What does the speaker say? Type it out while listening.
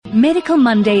Medical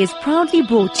Monday is proudly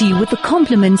brought to you with the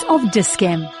compliments of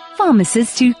Dis-Chem,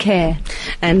 pharmacists who care.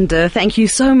 And thank you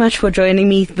so much for joining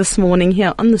me this morning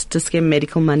here on this Dis-Chem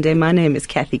Medical Monday. My name is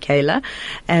Kathy Kayla,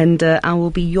 and I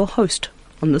will be your host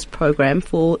on this program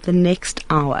for the next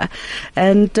hour.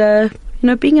 And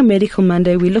being a Medical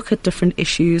Monday, we look at different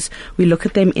issues, we look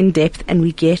at them in depth, and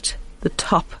we get the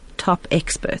top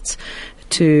experts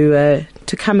to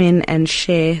come in and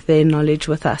share their knowledge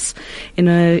with us in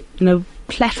a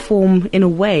platform, in a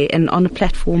way, and on a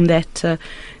platform that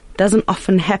doesn't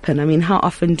often happen. I mean, how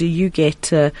often do you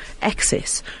get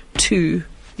access to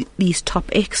these top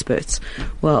experts?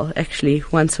 Well, actually,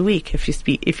 once a week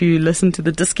if you listen to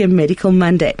the Dis-Chem Medical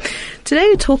Monday. Today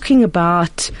we're talking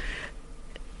about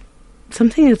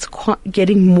something that's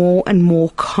getting more and more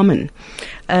common.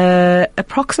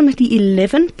 Approximately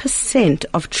 11%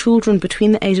 of children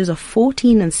between the ages of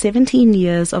 14 and 17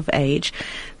 years of age,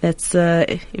 that's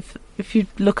if you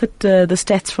look at the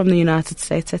stats from the United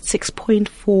States, at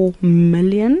 6.4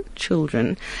 million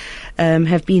children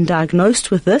have been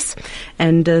diagnosed with this,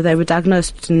 and they were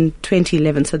diagnosed in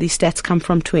 2011, so these stats come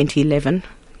from 2011.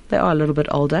 They are a little bit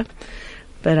older,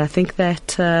 but I think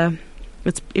that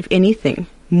it's, if anything,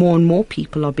 more and more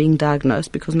people are being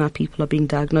diagnosed, because now people are being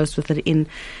diagnosed with it in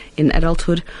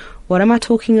adulthood. What am I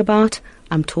talking about?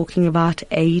 I'm talking about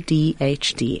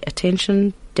ADHD,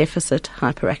 Attention Deficit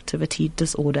Hyperactivity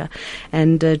Disorder.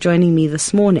 And joining me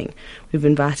this morning, we've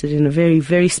invited in a very,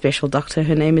 very special doctor.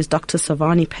 Her name is Dr.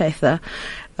 Sarvani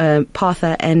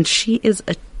Partha, and she is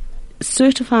a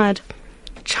certified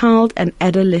child and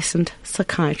adolescent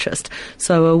psychiatrist.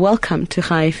 So welcome to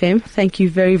High FM. Thank you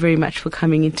very, very much for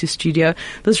coming into studio.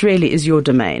 This really is your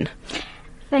domain.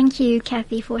 Thank you,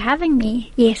 Kathy, for having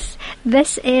me. Yes,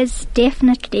 this is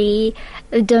definitely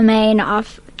the domain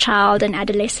of child and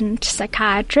adolescent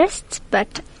psychiatrists,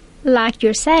 but like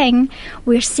you're saying,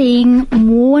 we're seeing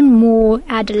more and more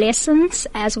adolescents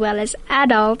as well as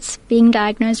adults being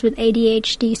diagnosed with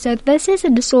ADHD. So this is a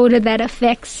disorder that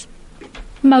affects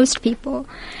most people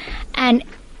and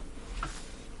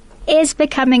is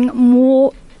becoming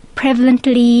more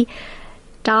prevalently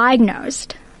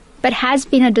diagnosed, but has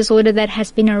been a disorder that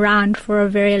has been around for a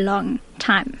very long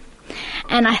time.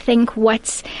 And I think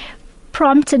what's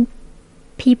prompted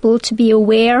people to be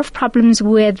aware of problems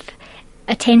with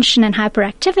attention and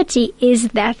hyperactivity is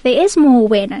that there is more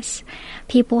awareness.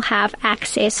 People have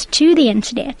access to the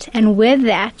internet, and with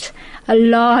that, a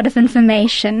lot of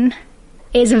information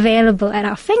is available at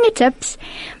our fingertips,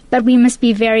 but we must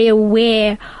be very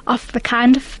aware of the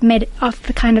kind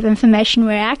of information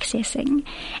we're accessing,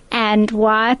 and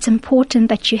why it's important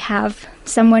that you have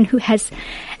someone who has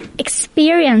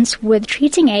experience with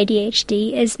treating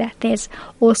ADHD is that there's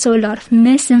also a lot of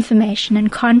misinformation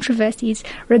and controversies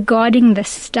regarding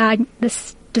this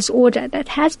disorder that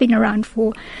has been around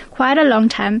for quite a long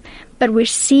time, but we're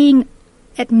seeing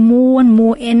it more and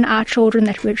more in our children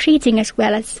that we're treating, as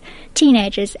well as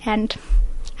teenagers and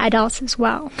adults as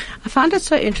well. I find it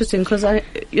so interesting because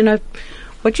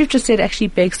what you've just said actually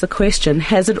begs the question: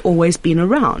 has it always been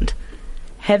around?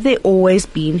 Have there always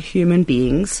been human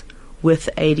beings with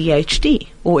ADHD,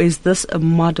 or is this a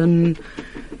modern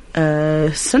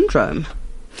syndrome?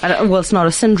 Well, it's not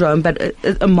a syndrome, but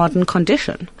a modern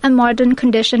condition. A modern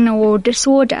condition or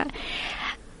disorder.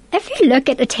 If you look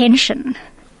at attention,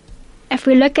 if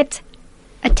we look at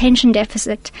attention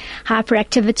deficit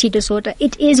hyperactivity disorder,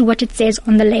 it is what it says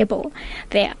on the label.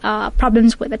 There are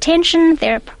problems with attention,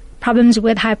 there are problems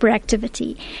with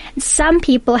hyperactivity. Some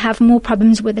people have more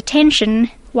problems with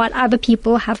attention, while other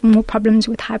people have more problems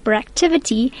with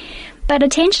hyperactivity. But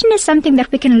attention is something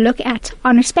that we can look at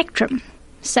on a spectrum.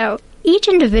 So each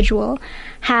individual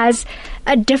has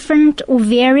a different or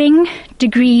varying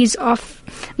degrees of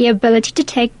the ability to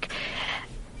take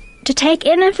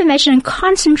in information and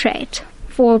concentrate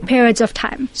for periods of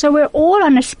time. So we're all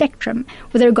on a spectrum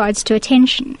with regards to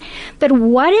attention. But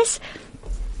what is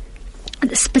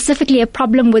specifically a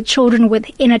problem with children with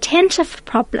inattentive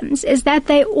problems is that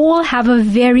they all have a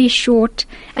very short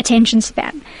attention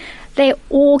span. They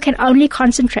all can only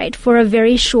concentrate for a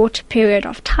very short period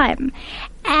of time.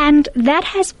 And that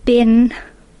has been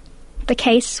the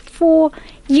case for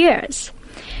years.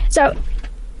 So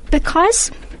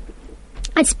because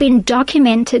it's been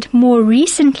documented more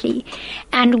recently,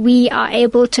 and we are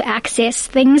able to access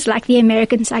things like the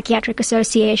American Psychiatric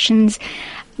Association's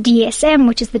DSM,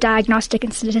 which is the Diagnostic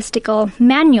and Statistical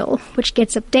Manual, which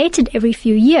gets updated every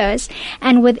few years.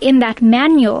 And within that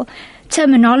manual,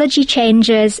 terminology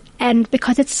changes, and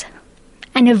because it's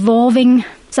an evolving,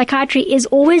 psychiatry is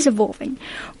always evolving.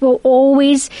 We're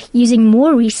always using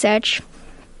more research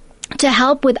to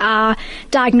help with our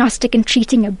diagnostic and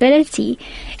treating ability,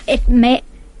 it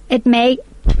may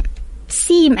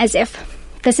seem as if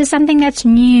this is something that's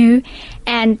new,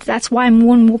 and that's why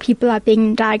more and more people are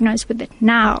being diagnosed with it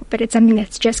now. But it's something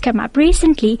that's just come up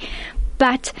recently.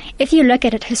 But if you look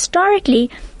at it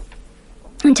historically,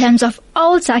 in terms of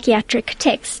old psychiatric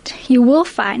text, you will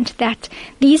find that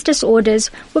these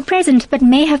disorders were present but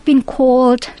may have been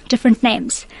called different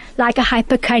names, like a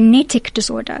hyperkinetic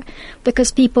disorder,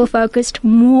 because people focused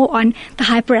more on the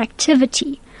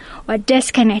hyperactivity, or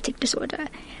dyskinetic disorder.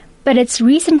 But it's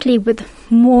recently, with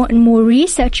more and more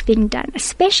research being done,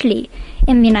 especially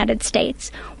in the United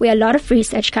States, where a lot of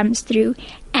research comes through,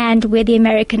 and where the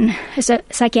American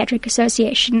Psychiatric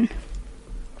Association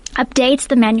updates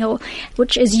the manual,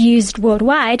 which is used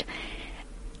worldwide.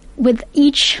 With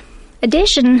each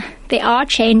edition, there are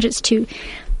changes to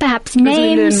perhaps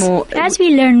names as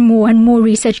we learn more and more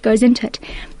research goes into it.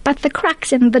 But the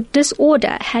crux in the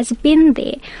disorder has been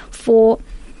there for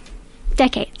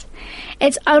decades.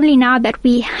 It's only now that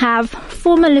we have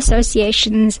formal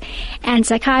associations, and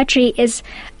psychiatry is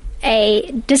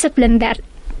a discipline that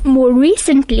more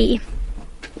recently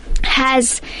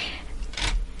has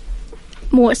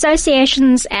more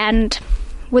associations and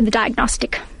with the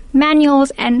diagnostic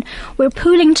manuals, and we're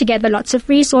pooling together lots of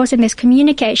resource, and there's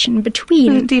communication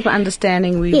between. Deeper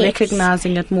understanding, we're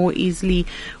recognizing it more easily.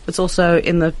 It's also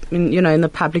in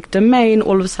the public domain.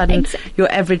 All of a sudden,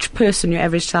 your average person, your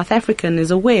average South African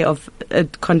is aware of a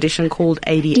condition called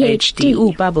ADHD.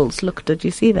 Ooh, bubbles. Look, did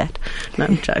you see that? No,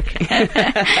 I'm joking.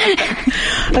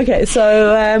 Okay,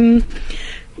 so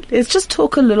let's just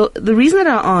talk a little. The reason that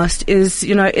I asked is,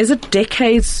 is it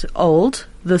decades old,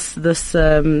 this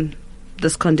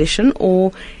condition,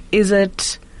 or is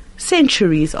it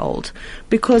centuries old?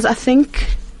 Because I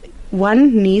think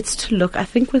one needs to look,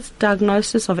 with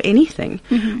diagnosis of anything,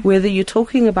 whether you're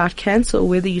talking about cancer or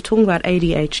whether you're talking about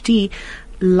ADHD,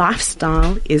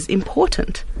 lifestyle is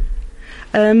important.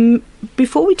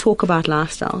 Before we talk about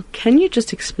lifestyle, can you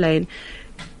just explain,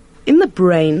 in the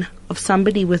brain of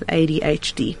somebody with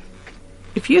ADHD,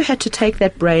 if you had to take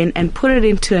that brain and put it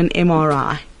into an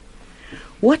MRI,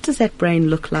 what does that brain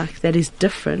look like that is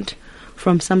different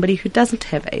from somebody who doesn't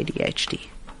have ADHD?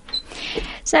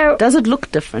 So, does it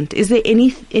look different? Is there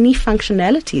any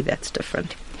functionality that's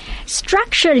different?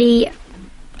 Structurally,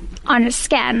 on a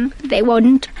scan, there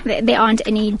aren't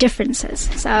any differences.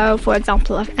 So, for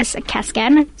example, a CAT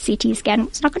scan, a CT scan,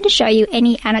 it's not going to show you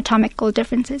any anatomical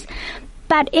differences.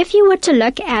 But if you were to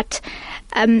look at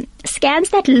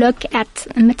scans that look at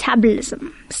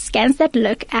metabolism, scans that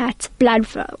look at blood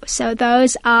flow. So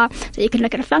you can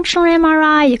look at a functional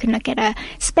MRI, you can look at a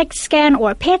SPECT scan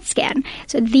or a PET scan.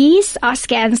 So these are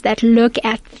scans that look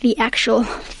at the actual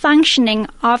functioning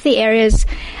of the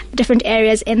different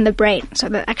areas in the brain. So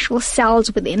the actual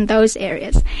cells within those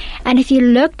areas. And if you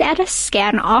looked at a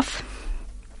scan of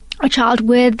a child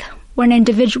or an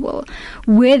individual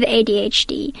with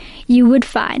ADHD, you would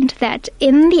find that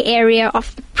in the area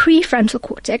of the prefrontal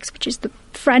cortex, which is the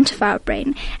front of our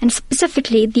brain, and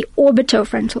specifically the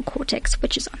orbitofrontal cortex,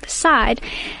 which is on the side,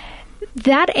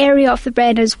 that area of the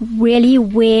brain is really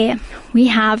where we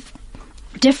have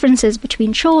differences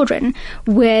between children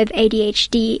with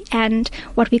ADHD and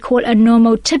what we call a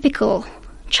normotypical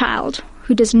child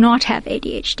who does not have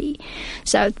ADHD.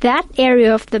 So that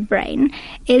area of the brain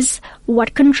is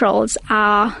what controls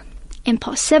our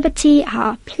impulsivity,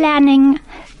 our planning,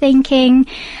 thinking,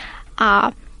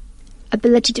 our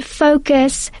ability to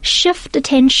focus, shift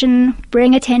attention,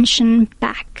 bring attention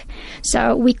back.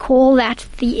 So we call that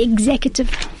the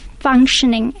executive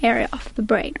functioning area of the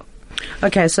brain.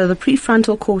 Okay, so the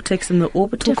prefrontal cortex and the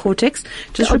orbital cortex.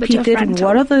 Just repeat that.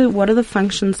 What are the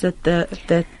functions that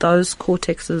those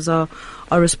cortexes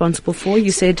are responsible for?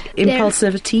 You said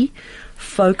impulsivity,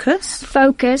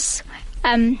 focus,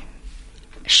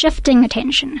 shifting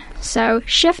attention. So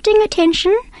shifting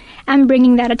attention and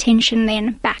bringing that attention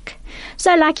then back.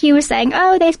 So like you were saying,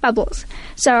 there's bubbles.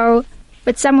 So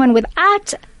with someone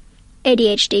without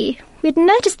ADHD, we'd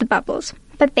notice the bubbles,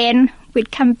 but then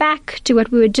we'd come back to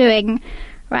what we were doing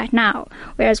right now.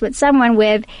 Whereas with someone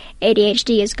with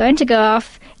ADHD is going to go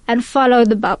off and follow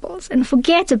the bubbles and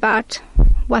forget about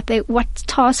what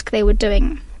task they were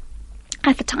doing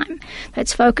at the time. So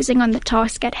it's focusing on the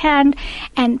task at hand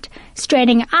and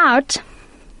straining out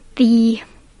the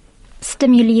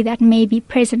stimuli that may be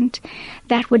present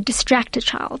that would distract a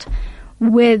child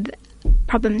with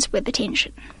problems with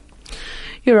attention.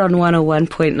 You're on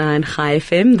 101.9 High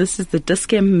FM. This is the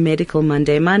Dis-Chem Medical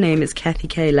Monday. My name is Kathy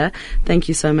Kayla. Thank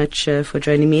you so much for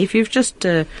joining me. If you've just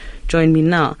joined me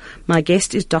now, my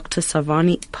guest is Dr.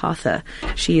 Sarvani Partha.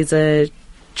 She is a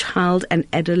child and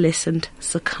adolescent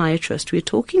psychiatrist. We're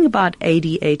talking about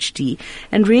ADHD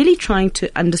and really trying to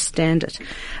understand it.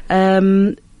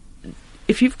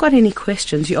 If you've got any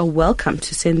questions, you are welcome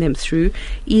to send them through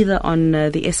either on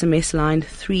the SMS line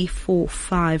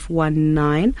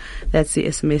 34519. That's the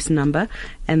SMS number.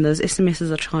 And those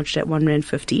SMSs are charged at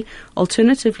R1.50.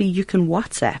 Alternatively, you can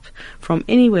WhatsApp from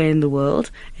anywhere in the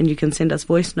world, and you can send us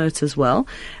voice notes as well.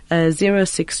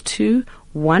 062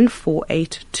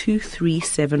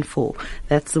 1482374.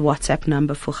 That's the WhatsApp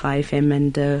number for Chai FM,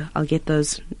 and I'll get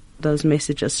those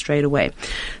messages straight away.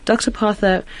 Dr.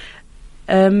 Partha,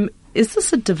 is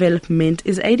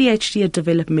ADHD a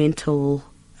developmental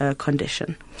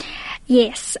condition?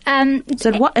 Yes.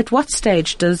 So at what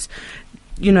stage does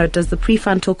the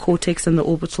prefrontal cortex and the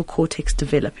orbital cortex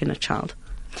develop in a child?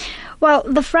 Well,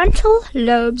 the frontal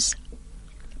lobes,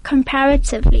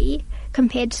 comparatively,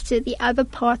 compared to the other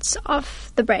parts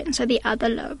of the brain, so the other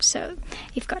lobes. So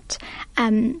you've got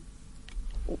ADHD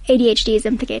is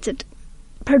implicated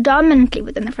predominantly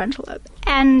within the frontal lobe.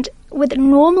 And with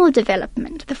normal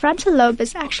development, the frontal lobe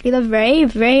is actually the very,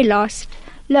 very last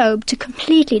lobe to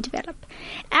completely develop.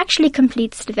 Actually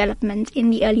completes development in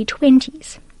the early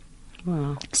 20s.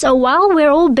 Wow. So while we're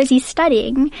all busy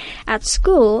studying at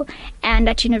school and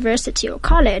at university or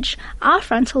college, our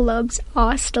frontal lobes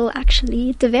are still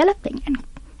actually developing, and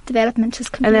development is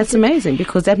completed. And that's amazing,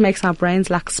 because that makes our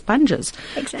brains like sponges.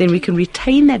 Exactly. Then we can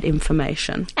retain that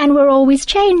information. And we're always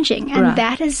changing, and Right.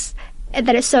 that is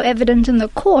so evident in the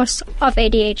course of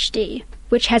ADHD,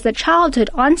 which has a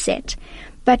childhood onset,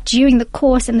 but during the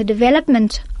course and the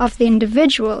development of the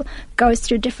individual goes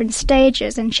through different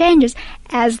stages and changes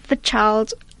as the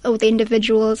child or the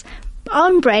individual's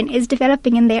own brain is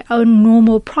developing in their own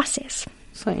normal process.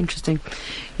 So interesting.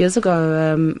 Years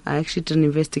ago, I actually did an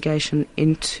investigation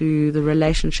into the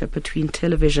relationship between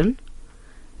television,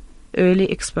 early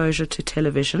exposure to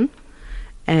television,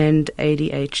 and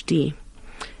ADHD.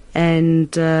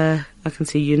 And I can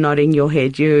see you nodding your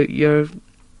head. You're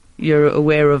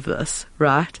aware of this,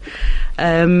 right?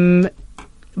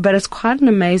 But it's quite an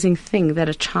amazing thing that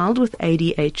a child with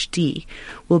ADHD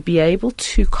will be able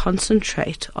to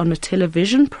concentrate on a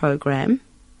television program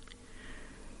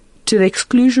to the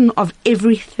exclusion of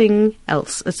everything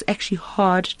else. It's actually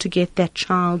hard to get that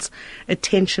child's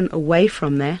attention away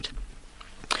from that,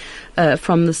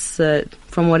 from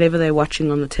whatever they're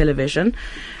watching on the television.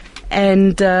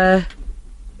 And, it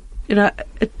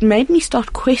made me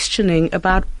start questioning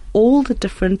about all the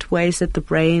different ways that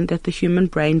the human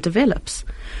brain develops.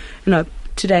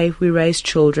 Today we raise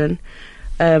children.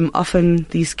 Often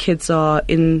these kids are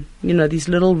in, these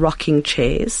little rocking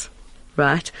chairs,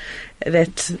 right?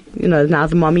 That, now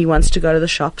the mommy wants to go to the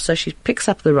shop, so she picks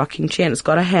up the rocking chair and it's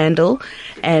got a handle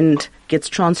and gets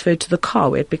transferred to the car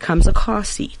where it becomes a car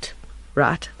seat,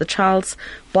 right? The child's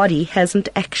body hasn't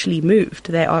actually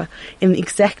moved. They are in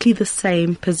exactly the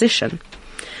same position.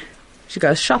 She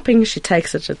goes shopping, she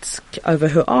takes it's over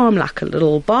her arm like a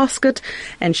little basket,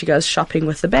 and she goes shopping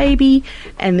with the baby,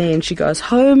 and then she goes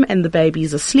home and the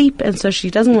baby's asleep, and so she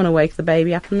doesn't want to wake the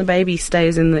baby up, and the baby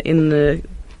stays in the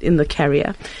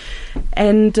carrier.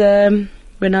 And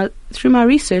through my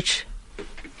research,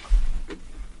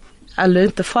 I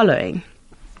learned the following,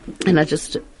 and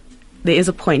there is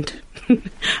a point.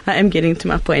 I am getting to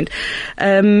my point.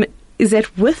 Is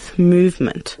that with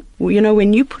movement,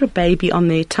 when you put a baby on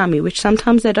their tummy, which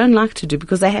sometimes they don't like to do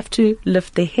because they have to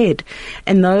lift their head,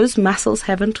 and those muscles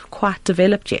haven't quite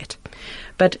developed yet.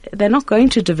 But they're not going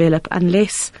to develop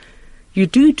unless you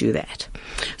do that.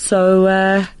 So,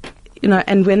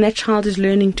 and when that child is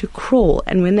learning to crawl,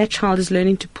 and when that child is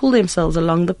learning to pull themselves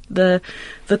along the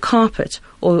carpet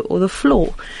or the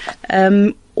floor,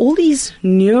 all these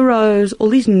neurons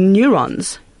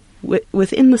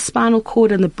within the spinal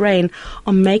cord and the brain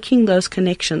are making those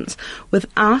connections.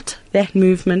 Without that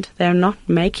movement, they're not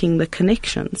making the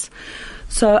connections.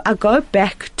 So I go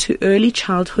back to early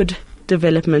childhood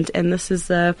development, and this is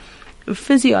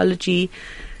physiology.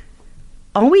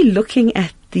 Are we looking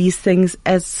at these things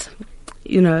as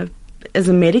a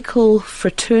medical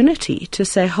fraternity to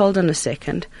say, hold on a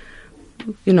second,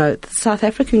 the South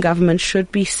African government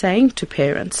should be saying to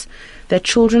parents that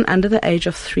children under the age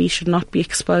of 3 should not be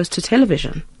exposed to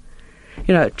television.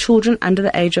 Children under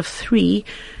the age of 3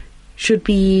 should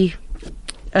be,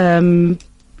 going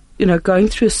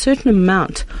through a certain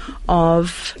amount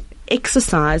of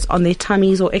exercise on their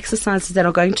tummies, or exercises that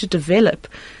are going to develop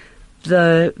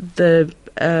the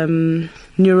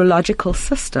neurological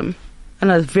system. I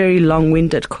know it's a very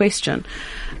long-winded question,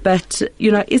 but,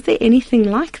 is there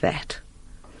anything like that?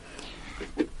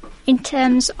 In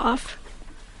terms of?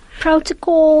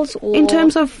 protocols? Or in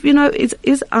terms of,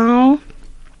 is our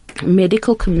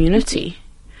medical community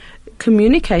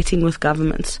communicating with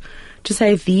governments to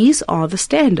say these are the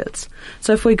standards?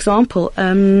 So, for example,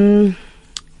 they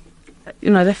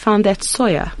found that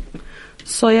soya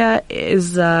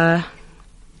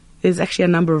is actually a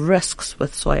number of risks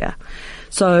with soya.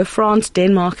 So France,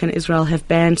 Denmark, and Israel have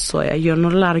banned soya. You're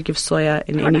not allowed to give soya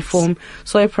in any form.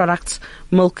 Soya products,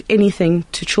 milk, anything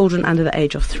to children under the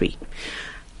age of 3.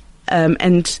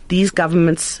 And these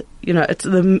governments, it's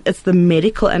the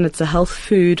medical and it's the health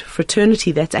food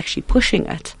fraternity that's actually pushing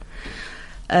it,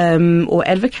 or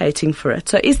advocating for it.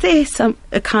 So is there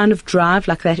a kind of drive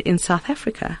like that in South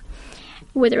Africa?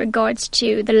 With regards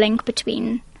to the link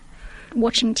between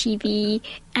watching TV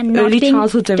and not early being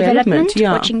childhood development,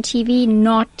 watching TV,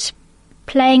 not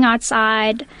playing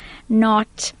outside,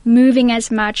 not moving as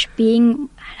much,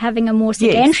 having a more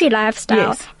sedentary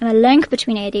lifestyle, and a link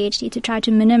between ADHD to try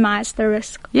to minimize the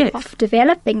risk of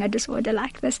developing a disorder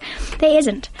like this. There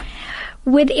isn't.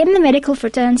 Within the medical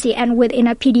fraternity and within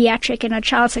a pediatric and a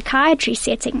child psychiatry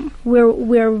setting,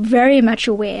 we're very much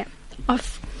aware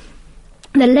of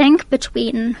the link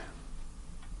between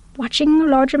watching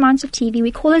large amounts of TV.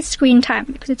 We call it screen time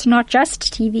because it's not just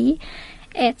TV.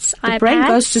 It's iPads. The brain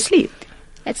goes to sleep.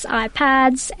 It's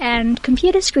iPads and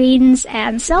computer screens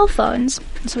and cell phones.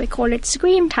 So we call it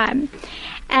screen time.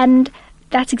 And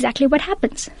that's exactly what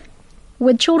happens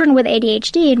with children with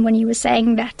ADHD. And when you were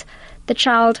saying that the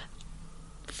child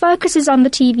focuses on the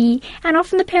TV, and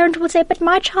often the parent will say, but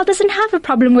my child doesn't have a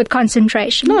problem with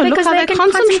concentration because they can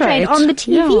concentrate on the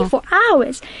TV for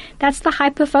hours. That's the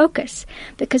hyperfocus,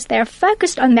 because they're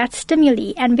focused on that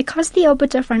stimuli, and because the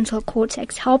orbitofrontal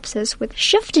cortex helps us with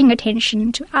shifting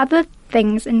attention to other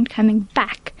things and coming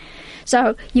back.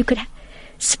 So you could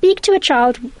speak to a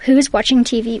child who is watching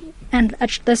TV and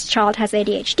this child has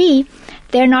ADHD,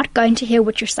 they're not going to hear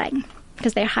what you're saying,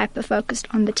 because they're hyper-focused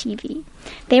on the TV.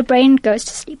 Their brain goes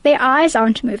to sleep. Their eyes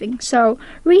aren't moving. So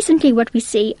recently what we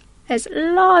see is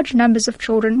large numbers of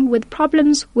children with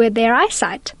problems with their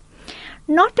eyesight.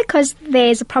 Not because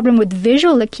there's a problem with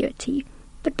visual acuity,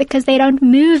 but because they don't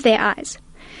move their eyes.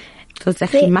 So it's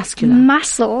actually muscular.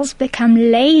 Muscles become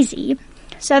lazy,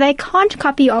 so they can't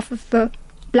copy off of the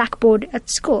blackboard at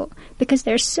school because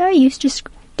they're so used to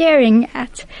staring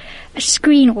at a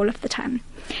screen all of the time.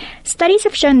 Studies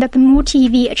have shown that the more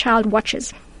TV a child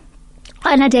watches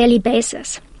on a daily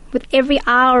basis, with every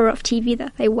hour of TV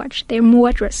that they watch, they're more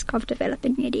at risk of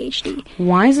developing ADHD.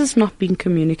 Why is this not being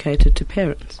communicated to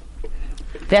parents?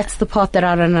 That's the part that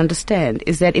I don't understand,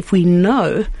 is that if we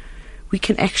know, we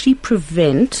can actually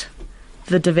prevent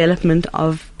the development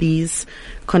of these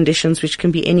conditions, which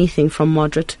can be anything from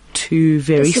moderate to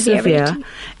very severe.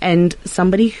 And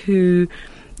somebody who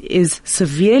is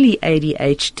severely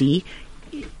ADHD,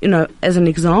 as an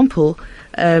example,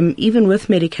 even with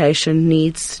medication,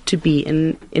 needs to be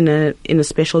in a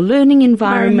special learning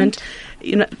environment.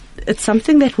 It's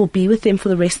something that will be with them for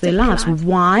the rest of their lives.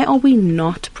 Why are we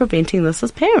not preventing this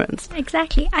as parents?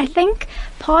 Exactly. I think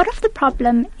part of the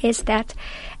problem is that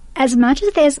as much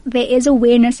as there is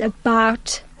awareness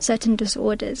about certain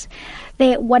disorders,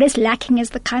 what is lacking is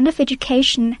the kind of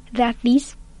education that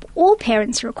all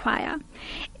parents require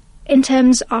in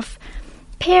terms of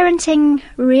parenting,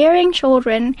 rearing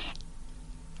children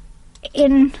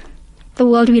in the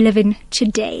world we live in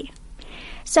today.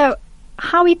 So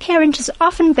how we parent is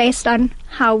often based on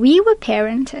how we were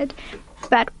parented,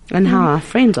 and how our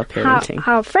friends are parenting.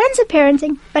 How our friends are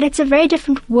parenting, but it's a very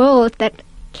different world that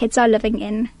kids are living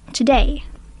in today.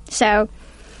 So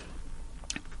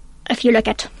if you look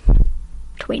at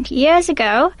 20 years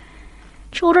ago,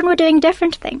 children were doing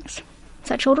different things.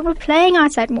 So children were playing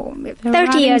outside more.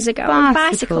 30 years ago,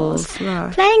 bicycles,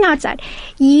 playing outside,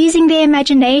 using their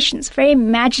imaginations, very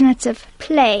imaginative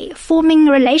play, forming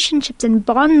relationships and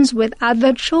bonds with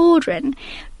other children,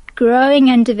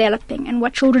 growing and developing. And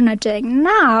what children are doing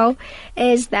now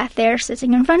is that they're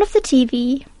sitting in front of the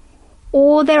TV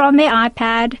or they're on their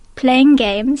iPad playing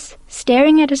games,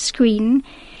 staring at a screen,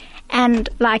 and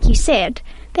like you said,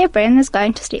 their brain is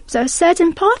going to sleep. So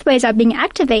certain pathways are being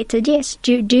activated, yes,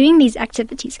 doing these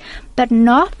activities, but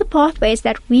not the pathways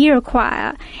that we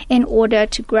require in order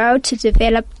to grow, to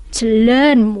develop, to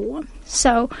learn more.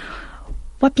 So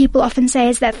what people often say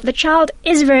is that the child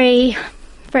is very,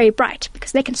 very bright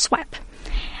because they can swipe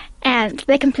and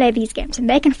they can play these games and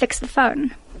they can fix the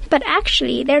phone. But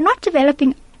actually, they're not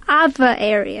developing other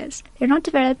areas. They're not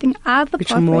developing other which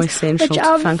pathways, are more essential which to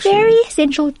are functioning. very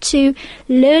essential to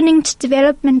learning, to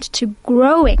development, to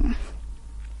growing.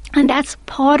 And that's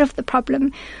part of the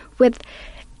problem with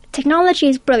technology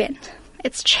is brilliant.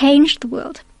 it's changed the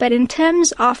world. But in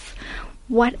terms of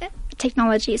what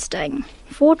technology is doing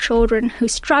for children who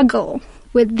struggle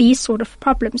with these sort of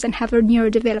problems and have a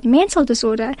neurodevelopmental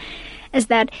disorder, is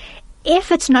that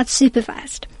if it's not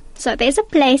supervised, so there's a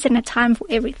place and a time for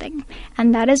everything,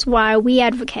 and that is why we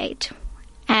advocate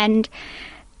and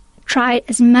try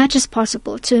as much as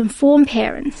possible to inform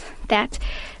parents that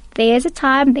there's a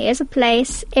time, there's a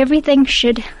place, everything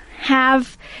should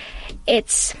have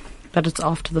its... But it's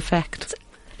after the fact.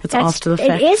 It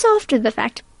is after the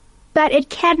fact, but it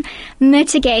can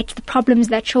mitigate the problems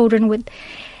that children with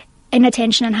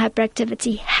inattention and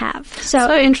hyperactivity have.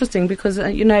 So interesting, because,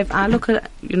 if I look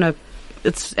at,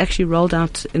 it's actually rolled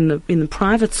out in the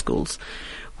private schools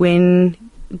when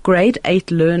grade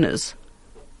 8 learners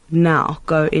now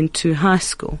go into high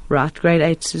school, right? Grade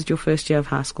 8 is your first year of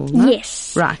high school, no?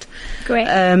 Yes. Right.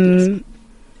 Great.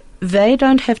 They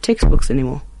don't have textbooks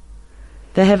anymore.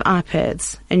 They have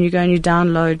iPads, and you go and you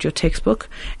download your textbook,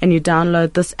 and you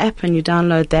download this app, and you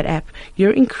download that app.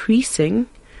 You're increasing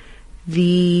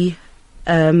the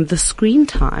screen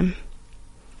time,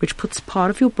 which puts part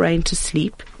of your brain to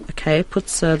sleep, okay?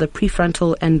 Puts the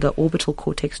prefrontal and the orbital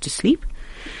cortex to sleep.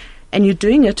 And you're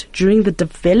doing it during the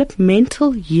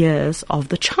developmental years of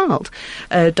the child.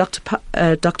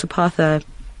 Dr. Partha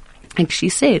actually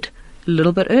said a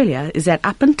little bit earlier is that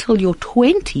up until your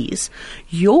 20s,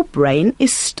 your brain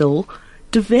is still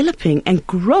developing and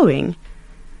growing.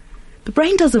 The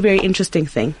brain does a very interesting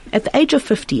thing. At the age of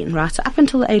 15, right, so up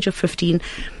until the age of 15,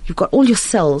 you've got all your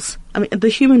cells. I mean, the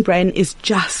human brain is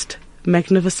just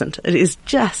magnificent. It is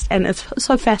just, and it's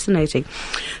so fascinating.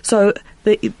 So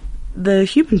the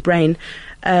human brain,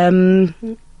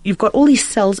 you've got all these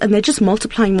cells, and they're just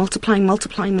multiplying. At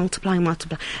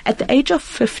the age of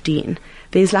 15,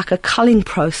 there's like a culling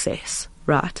process,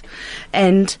 right?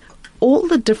 And all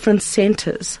the different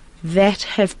centers that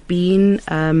have been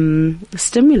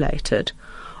stimulated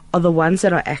are the ones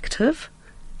that are active,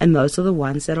 and those are the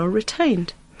ones that are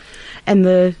retained. And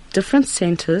the different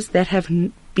centers that have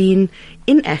been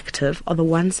inactive are the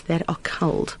ones that are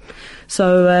culled.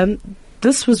 So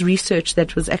this was research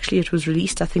that was it was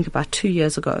released, I think, about 2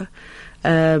 years ago.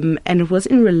 And it was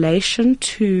in relation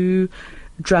to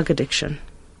drug addiction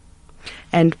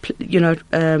and,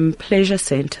 pleasure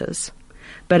centers.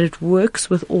 But it works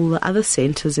with all the other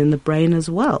centers in the brain as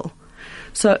well.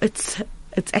 So it's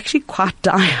actually quite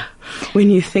dire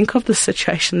when you think of the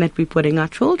situation that we're putting our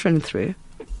children through.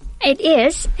 It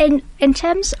is, in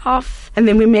terms of... And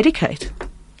then we medicate.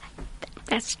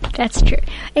 That's true.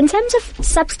 In terms of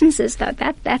substances, though,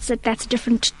 that's a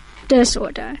different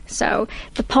disorder. So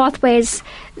the pathways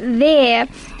there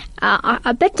are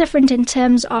a bit different in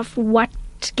terms of what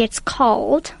gets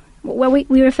called. Well,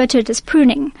 we refer to it as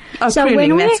pruning. Oh, so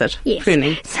pruning, that's it. Yes.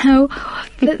 Pruning. So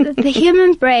the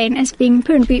human brain is being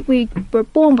pruned. We were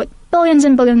born with billions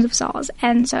and billions of cells,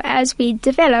 and so as we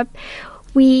develop,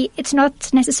 it's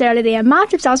not necessarily the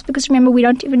amount of cells, because remember, we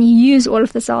don't even use all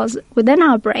of the cells within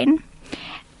our brain.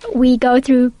 We go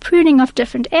through pruning of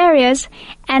different areas,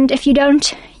 and if you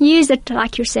don't use it,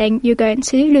 like you're saying, you're going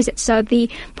to lose it. So the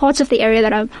parts of the area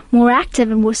that are more active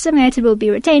and more stimulated will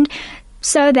be retained,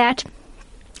 so that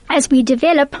as we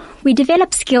develop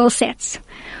skill sets.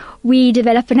 We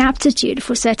develop an aptitude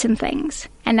for certain things.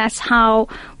 And that's how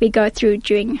we go through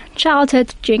during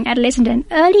childhood, during adolescent and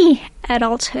early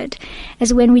adulthood,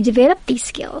 is when we develop these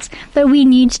skills. But we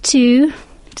need to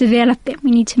develop them.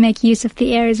 We need to make use of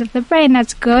the areas of the brain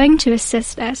that's going to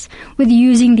assist us with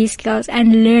using these skills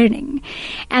and learning.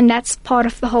 And that's part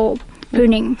of the whole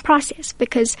pruning process,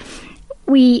 because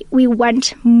we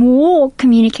want more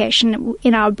communication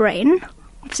in our brain,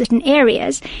 certain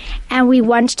areas, and we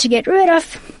want to get rid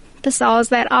of the cells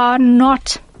that are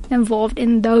not involved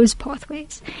in those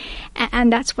pathways.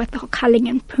 And that's what the whole culling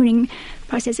and pruning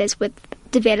process is with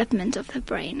development of the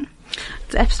brain.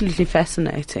 It's absolutely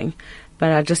fascinating,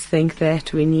 but I just think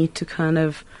that we need to kind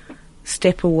of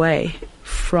step away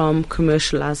from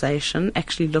commercialization,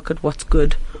 actually look at what's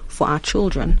good for our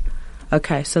children.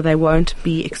 Okay, so they won't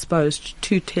be exposed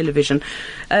to television.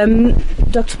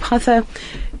 Dr. Partha,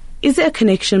 is there a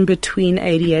connection between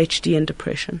ADHD and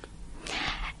depression?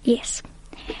 Yes.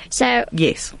 So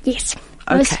yes. Yes.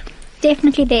 Okay. Most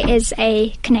definitely there is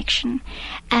a connection.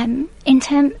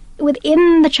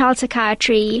 Within the child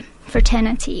psychiatry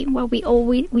fraternity, what we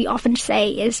often say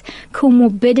is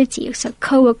comorbidity, so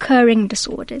co-occurring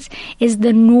disorders, is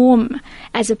the norm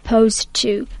as opposed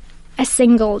to a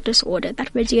single disorder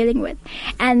that we're dealing with.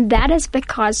 And that is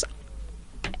because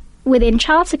within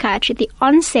child psychiatry, the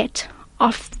onset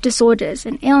of disorders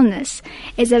and illness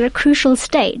is at a crucial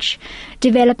stage,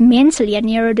 developmentally and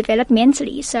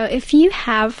neurodevelopmentally. So if you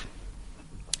have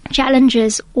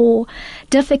challenges or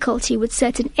difficulty with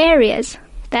certain areas,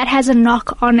 that has a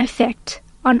knock-on effect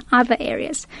on other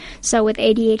areas. So with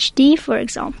ADHD, for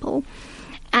example,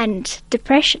 and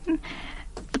depression,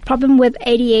 the problem with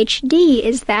ADHD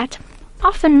is that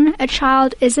often a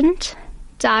child isn't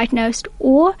diagnosed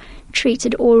or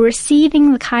treated or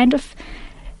receiving the kind of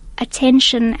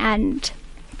attention and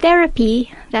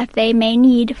therapy that they may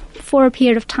need for a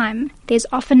period of time. There's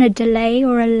often a delay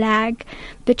or a lag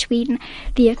between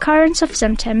the occurrence of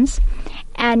symptoms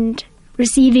and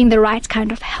receiving the right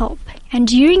kind of help. And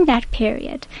during that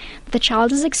period, the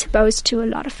child is exposed to a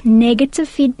lot of negative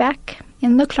feedback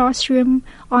in the classroom,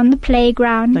 on the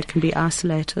playground. They can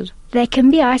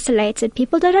be isolated.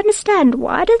 People don't understand,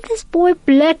 why did this boy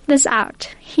blurt this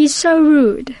out? He's so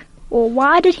rude. Or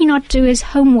why did he not do his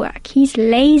homework? He's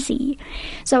lazy.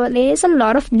 So there's a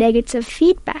lot of negative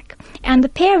feedback. And the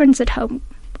parents at home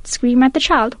scream at the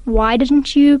child, why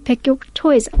didn't you pick your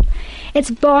toys up? It's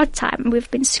bath time.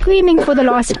 We've been screaming for the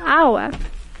last hour.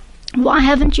 Why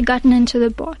haven't you gotten into the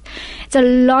bath? It's a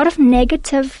lot of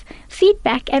negative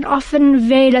feedback and often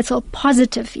very little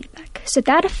positive feedback. So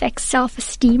that affects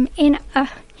self-esteem in a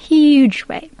huge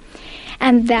way.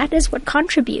 And that is what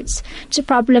contributes to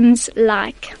problems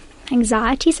like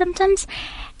anxiety symptoms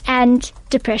and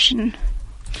depression.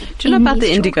 Do you know about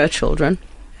the indigo children?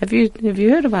 Have you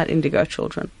heard about indigo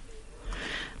children?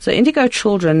 So indigo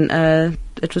children,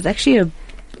 it was actually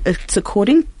it's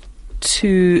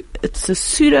a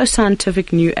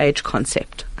pseudo-scientific new age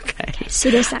concept. Okay.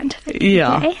 Pseudo-scientific.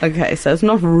 Yeah. Okay. So it's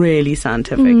not really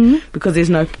scientific because there's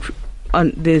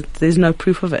no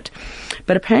proof of it.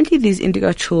 But apparently these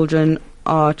indigo children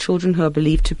are children who are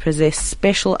believed to possess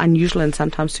special, unusual, and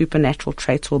sometimes supernatural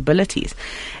traits or abilities.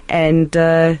 And,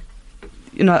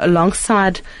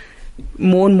 alongside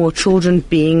more and more children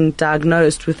being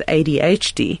diagnosed with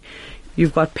ADHD,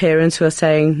 you've got parents who are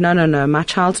saying, no, my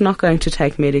child's not going to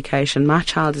take medication. My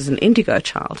child is an indigo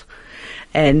child.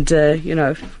 And,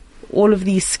 all of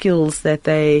these skills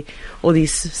or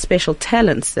these special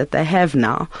talents that they have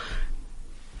now,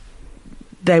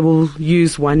 they will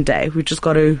use one day. We've just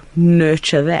got to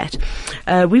nurture that.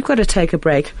 We've got to take a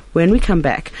break. When we come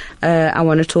back, I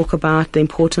want to talk about the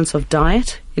importance of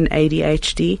diet in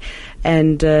ADHD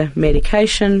and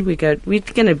medication. We're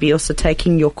going to be also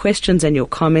taking your questions and your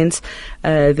comments.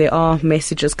 There are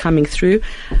messages coming through.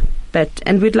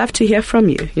 And we'd love to hear from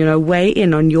you. Weigh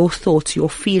in on your thoughts,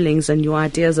 your feelings, and your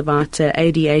ideas about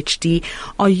ADHD.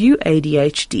 Are you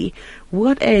ADHD?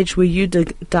 What age were you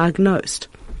diagnosed?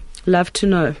 Love to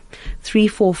know.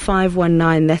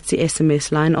 34519, that's the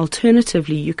SMS line.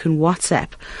 Alternatively, you can WhatsApp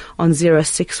on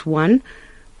 061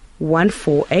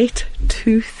 148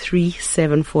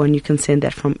 2374, and you can send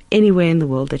that from anywhere in the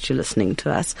world that you're listening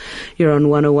to us. You're on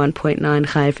 101.9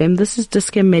 Chai FM. This is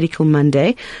Discam Medical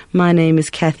Monday. My name is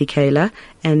Kathy Kayla,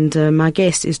 and my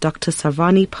guest is Dr.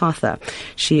 Sarvani Partha.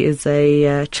 She is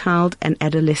a child and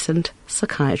adolescent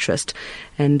psychiatrist,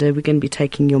 and we're going to be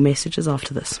taking your messages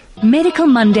after this. Medical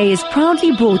Monday is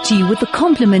proudly brought to you with the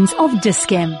compliments of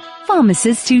Discam,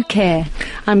 pharmacists who care.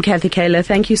 I'm Kathy Kayla.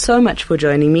 Thank you so much for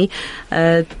joining me.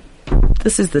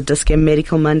 This is the Discam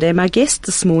Medical Monday. My guest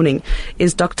this morning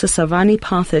is Dr. Sarvani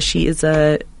Partha. She is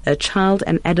a child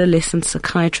and adolescent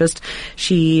psychiatrist.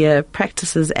 She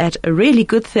practices at a really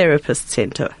good therapist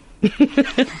centre.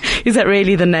 Is that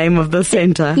really the name of the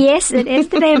centre? Yes, it is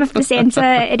the name of the centre.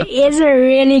 It is a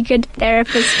really good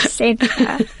therapist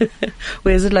centre.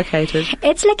 Where is it located?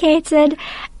 It's located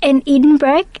in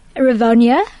Edinburgh,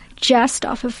 Rivonia, just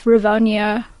off of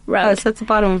Rivonia Road. Oh, so it's the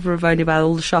bottom of Rivonia by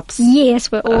all the shops?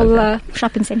 Yes, where all the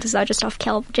shopping centres are just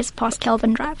past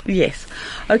Kelvin Drive. Yes.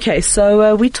 Okay,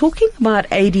 so we're talking about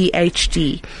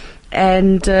ADHD,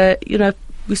 and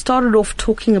we started off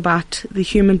talking about the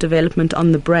human development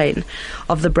of the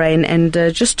brain, and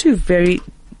just to very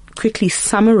quickly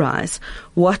summarize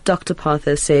what Dr.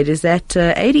 Partha said is that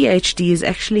ADHD is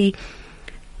actually,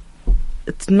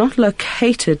 it's not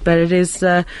located, but it is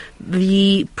the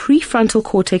prefrontal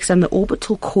cortex and the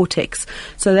orbital cortex.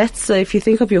 So that's, if you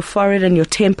think of your forehead and your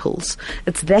temples,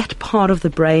 it's that part of the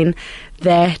brain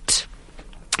that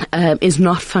is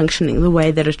not functioning the way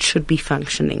that it should be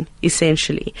functioning,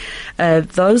 essentially.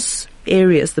 Those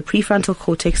areas, the prefrontal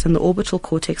cortex and the orbital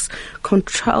cortex,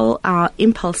 control our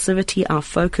impulsivity, our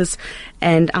focus,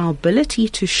 and our ability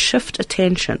to shift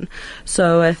attention.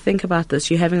 So think about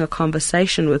this. You're having a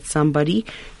conversation with somebody.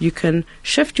 You can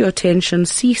shift your attention,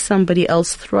 see somebody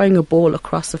else throwing a ball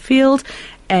across a field,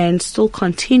 and still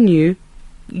continue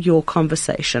your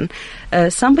conversation.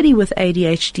 Somebody with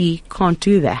ADHD can't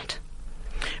do that,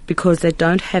 because they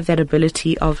don't have that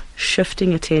ability of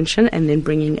shifting attention and then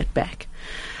bringing it back.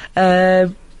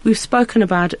 we've spoken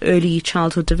about early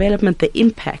childhood development, the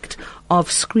impact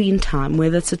of screen time,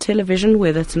 whether it's a television,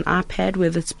 whether it's an iPad,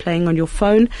 whether it's playing on your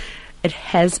phone. It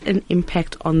has an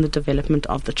impact on the development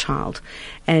of the child.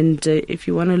 And if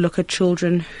you want to look at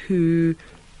children who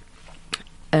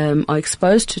are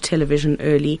exposed to television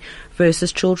early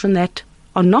versus children that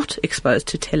are not exposed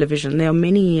to television, there are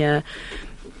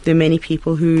many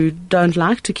people who don't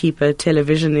like to keep a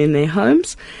television in their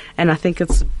homes, and I think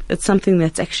it's something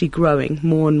that's actually growing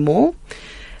more and more.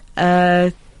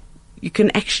 You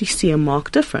can actually see a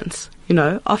marked difference.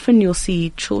 Often you'll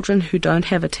see children who don't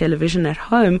have a television at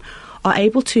home are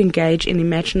able to engage in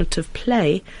imaginative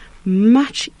play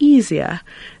much easier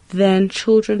than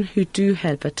children who do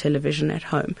have a television at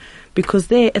home, because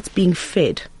there it's being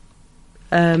fed.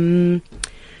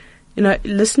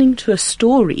 Listening to a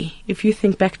story, if you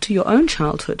think back to your own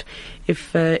childhood,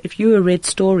 if you were read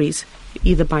stories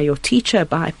either by your teacher,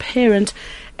 by a parent,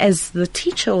 as the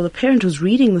teacher or the parent was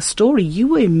reading the story, you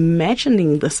were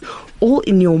imagining this all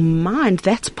in your mind.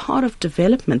 That's part of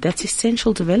development. That's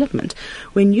essential development.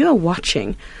 When you're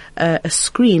watching a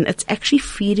screen, it's actually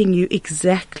feeding you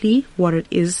exactly what it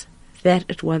is that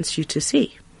it wants you to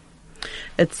see.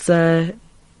 It's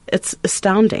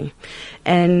astounding.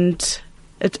 And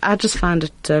I just find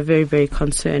it very, very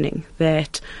concerning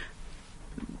that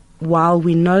while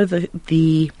we know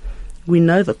the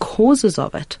causes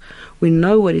of it, we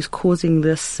know what is causing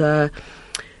this,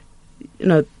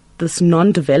 this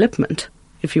non-development,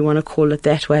 if you want to call it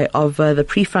that way, of the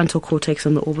prefrontal cortex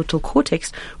and the orbital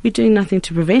cortex. We're doing nothing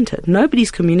to prevent it. Nobody's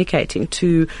communicating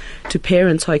to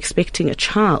parents who are expecting a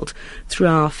child through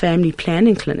our family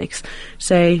planning clinics.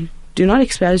 Say, do not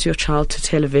expose your child to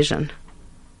television,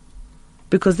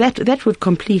 because that would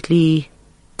completely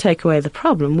take away the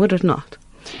problem, would it not?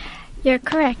 You're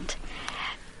correct.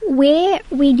 Where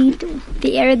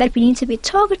the area that we need to be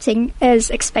targeting is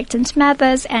expectant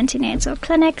mothers, antenatal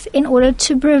clinics, in order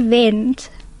to prevent.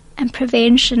 And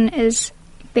prevention is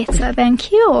better than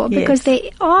cure, because there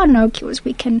are no cures.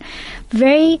 We can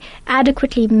very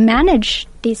adequately manage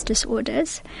these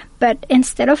disorders, but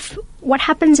instead of, what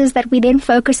happens is that we then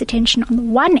focus attention on the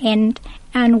one end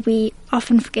and we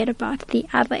often forget about the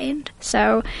other end.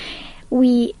 So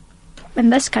we, in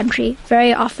this country,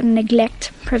 very often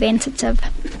neglect preventative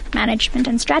management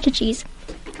and strategies.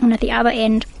 And at the other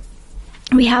end,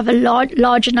 we have a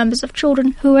larger numbers of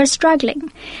children who are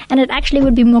struggling. And it actually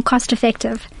would be more cost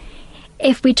effective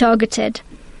if we targeted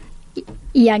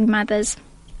young mothers,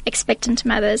 expectant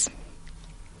mothers,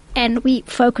 and we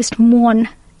focused more on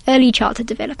early childhood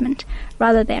development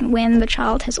rather than when the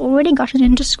child has already gotten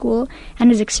into school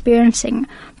and is experiencing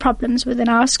problems within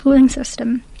our schooling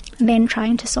system, then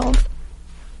trying to solve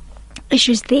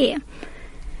issues there.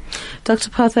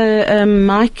 Dr. Partha,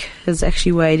 Mike has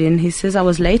actually weighed in. He says, I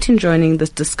was late in joining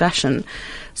this discussion,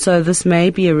 so this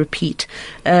may be a repeat.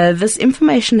 This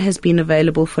information has been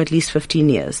available for at least 15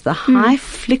 years. The high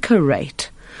flicker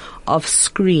rate of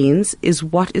screens is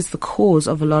what is the cause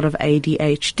of a lot of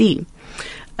ADHD.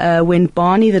 When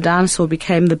Barney the dinosaur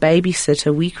became the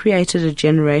babysitter, we created a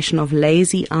generation of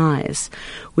lazy eyes,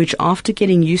 which after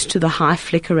getting used to the high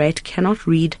flicker rate cannot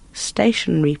read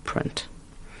stationary print.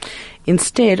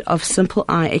 Instead of simple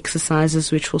eye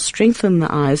exercises which will strengthen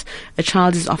the eyes, a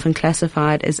child is often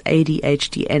classified as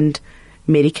ADHD and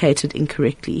medicated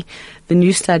incorrectly. The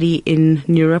new study in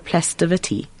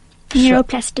neuroplasticity.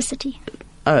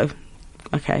 Oh,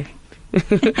 okay.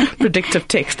 Predictive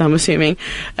text, I'm assuming.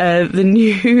 The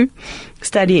new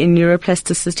study in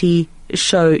neuroplasticity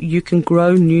show you can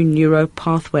grow new neural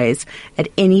pathways at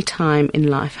any time in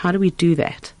life. How do we do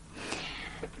that?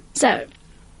 So,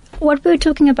 what we were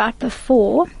talking about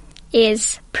before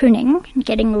is pruning,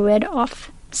 getting rid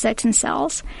of certain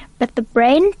cells, but the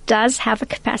brain does have a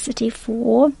capacity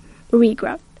for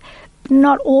regrowth.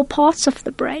 Not all parts of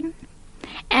the brain.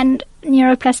 And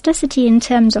neuroplasticity, in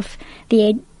terms of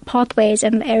the pathways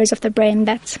and the areas of the brain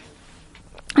that's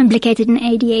implicated in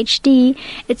ADHD,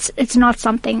 it's not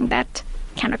something that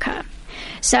can occur.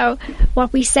 So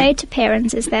what we say to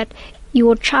parents is that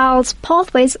your child's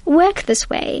pathways work this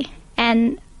way,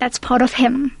 and that's part of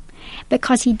him,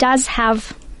 because he does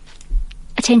have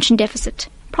attention deficit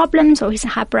problems, or he's a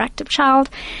hyperactive child.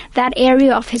 That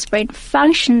area of his brain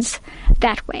functions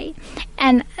that way.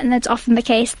 And it's often the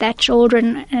case that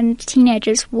children and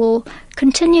teenagers will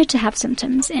continue to have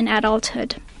symptoms in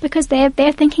adulthood because their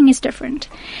thinking is different.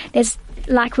 There's,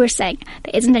 like we're saying,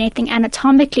 there isn't anything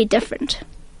anatomically different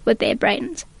with their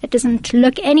brains. It doesn't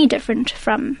look any different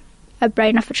from a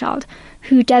brain of a child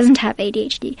who doesn't have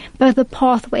ADHD, but the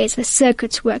pathways, the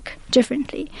circuits work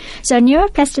differently. So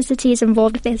neuroplasticity is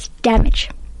involved if there's damage.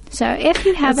 So if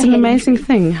you have It's an amazing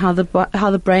thing how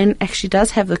the brain actually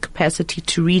does have the capacity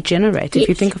to regenerate. Yes. If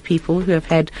you think of people who have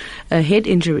had head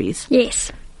injuries.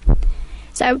 Yes.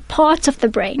 So parts of the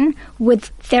brain with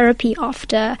therapy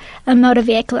after a motor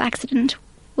vehicle accident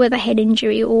with a head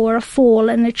injury or a fall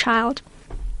in a child.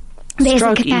 There's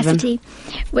Stroke a capacity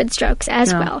with strokes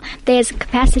as well. There's a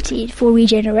capacity for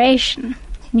regeneration,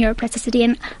 neuroplasticity,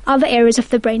 and other areas of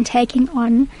the brain taking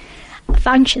on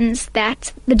functions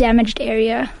that the damaged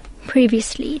area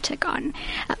previously took on,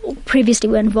 previously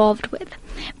were involved with.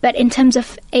 But in terms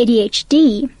of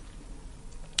ADHD,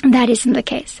 that isn't the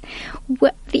case.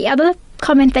 The other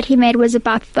comment that he made was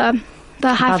about the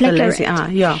high flicker rate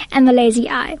and the lazy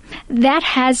eye. That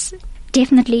has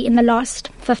definitely in the last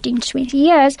 15 to 20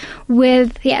 years,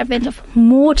 with the advent of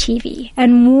more TV,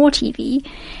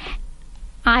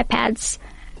 iPads,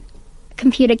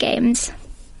 computer games,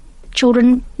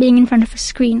 children being in front of a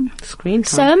screen. Screen time.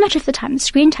 So much of the time,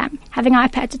 screen time, having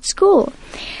iPads at school.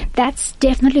 That's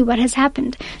definitely what has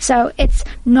happened. So it's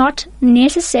not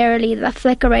necessarily the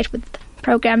flicker rate with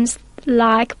programs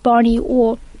like Barney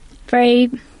or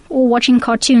watching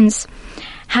cartoons,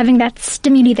 having that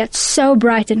stimuli that's so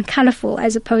bright and colourful,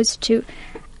 as opposed to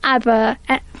other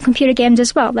computer games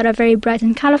as well that are very bright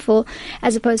and colourful,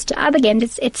 as opposed to other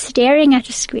games. It's staring at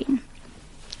a screen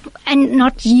and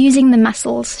not using the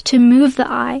muscles to move the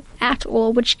eye at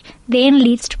all, which then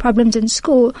leads to problems in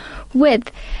school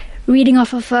with reading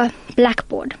off of a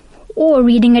blackboard or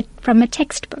reading it from a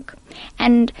textbook.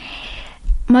 And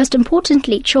most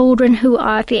importantly, children who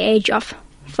are at the age of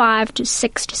 5 to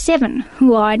 6 to 7,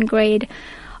 who are in grade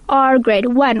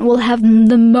 1, will have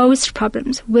the most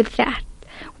problems with that,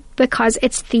 because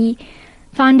it's the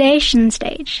foundation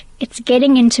stage. It's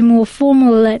getting into more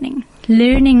formal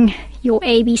learning your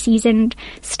ABCs and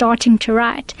starting to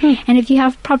write. And if you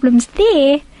have problems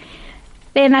there,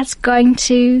 then that's going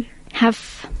to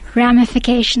have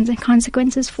ramifications and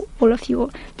consequences for all of your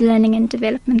learning and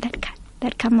development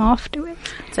that come afterwards.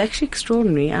 It's actually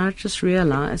extraordinary. I just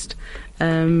realized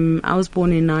I was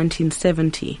born in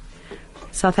 1970.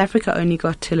 South Africa only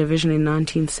got television in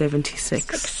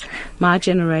 1976. My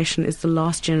generation is the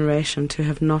last generation to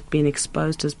have not been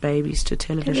exposed as babies to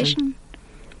television.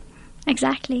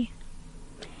 Exactly.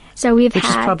 So which is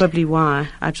probably why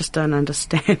I just don't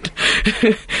understand.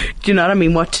 Do you know what I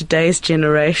mean? What today's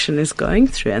generation is going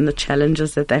through and the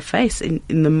challenges that they face in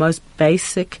the most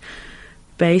basic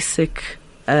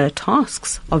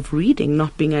tasks of reading,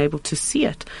 not being able to see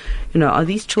it. Are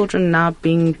these children now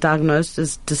being diagnosed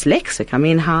as dyslexic? I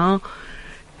mean, how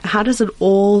does it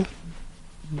all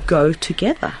go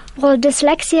together? Well,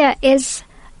 dyslexia is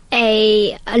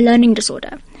a learning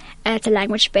disorder. It's a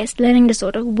language-based learning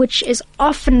disorder, which is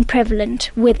often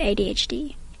prevalent with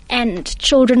ADHD. And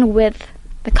children with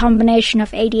the combination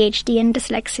of ADHD and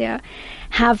dyslexia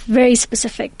have very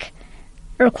specific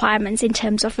requirements in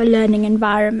terms of a learning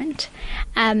environment.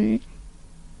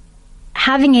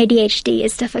 Having ADHD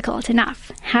is difficult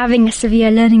enough. Having a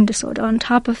severe learning disorder on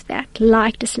top of that,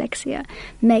 like dyslexia,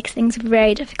 makes things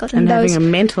very difficult. And having a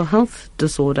mental health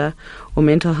disorder or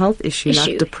mental health issue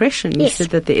like depression, you said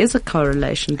that there is a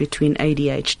correlation between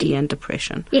ADHD and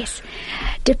depression. Yes.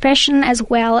 Depression as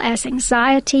well as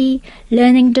anxiety,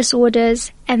 learning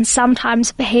disorders, and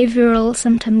sometimes behavioral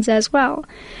symptoms as well,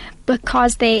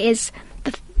 because there is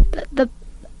the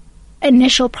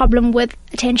initial problem with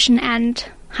attention and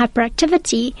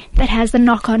hyperactivity that has the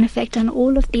knock-on effect on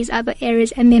all of these other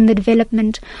areas, and then the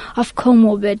development of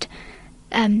comorbid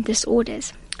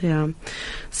disorders. Yeah.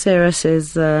 Sarah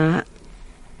says, hi,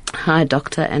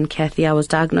 Doctor and Kathy. I was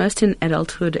diagnosed in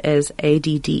adulthood as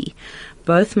ADD.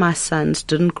 Both my sons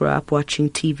didn't grow up watching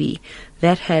TV.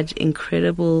 That had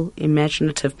incredible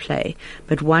imaginative play,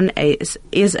 but one is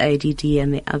ADD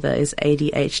and the other is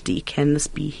ADHD. Can this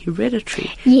be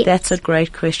hereditary? Yes. That's a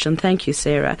great question. Thank you,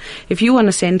 Sarah. If you want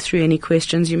to send through any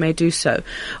questions, you may do so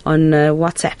on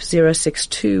WhatsApp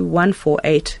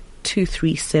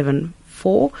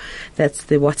 062-148-2374. That's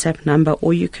the WhatsApp number,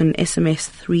 or you can SMS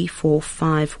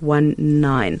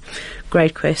 34519.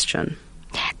 Great question.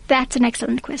 That's an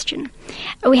excellent question.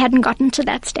 We hadn't gotten to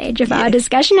that stage of our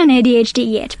discussion on ADHD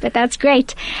yet, but that's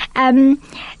great.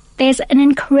 There's an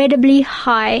incredibly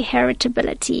high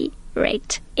heritability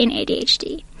rate in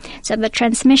ADHD. So the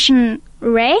transmission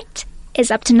rate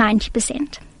is up to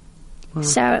 90%. Wow.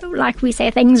 So, like we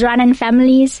say, things run in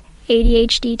families.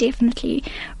 ADHD definitely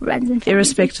runs in families.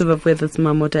 Irrespective of whether it's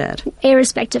mum or dad?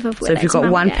 Irrespective of whether it's mum or dad. So if you've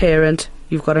got one parent,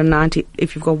 you've got a 90.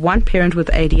 If you've got one parent with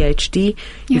ADHD,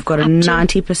 you've got a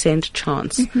 90%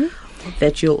 chance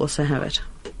that you'll also have it.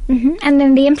 And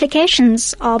then the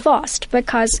implications are vast,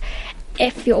 because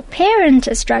if your parent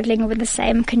is struggling with the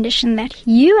same condition that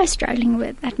you are struggling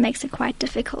with, that makes it quite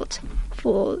difficult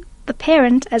for the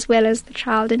parent as well as the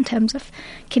child in terms of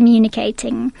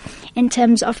communicating, in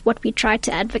terms of what we try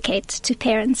to advocate to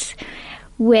parents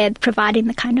with providing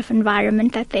the kind of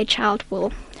environment that their child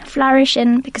will flourish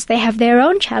in, because they have their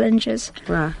own challenges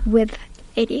with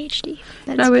ADHD.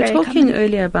 Now, we were talking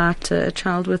earlier about a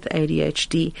child with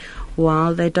ADHD.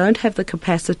 While they don't have the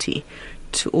capacity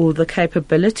or the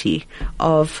capability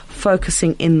of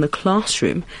focusing in the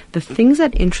classroom, the things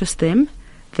that interest them,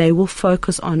 they will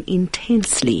focus on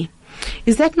intensely.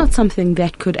 Is that not something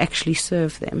that could actually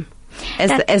serve them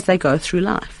as they go through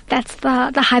life? That's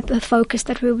the hyper-focus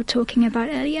that we were talking about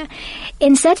earlier.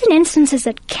 In certain instances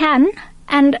it can,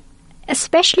 and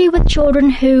especially with children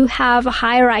who have a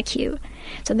higher IQ.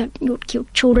 So the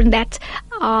children that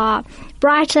are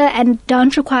brighter and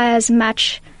don't require as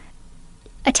much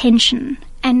attention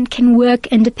and can work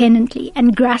independently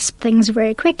and grasp things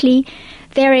very quickly,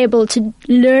 they're able to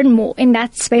learn more in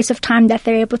that space of time that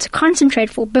they're able to concentrate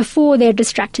for before they're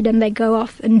distracted and they go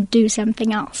off and do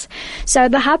something else. So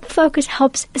the hyperfocus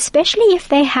helps, especially if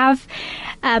they have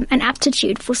an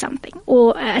aptitude for something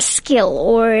or a skill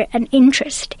or an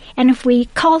interest. And if we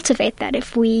cultivate that,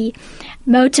 if we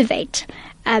motivate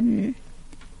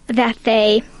that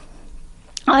they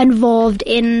are involved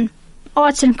in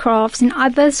arts and crafts and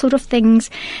other sort of things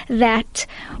that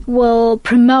will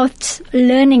promote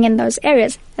learning in those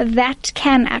areas, that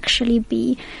can actually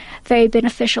be very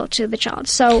beneficial to the child.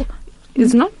 So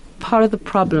it's not part of the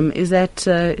problem is that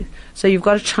so you've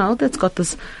got a child that's got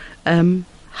this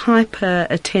hyper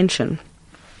attention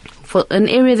for an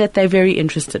area that they're very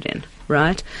interested in,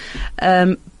 right?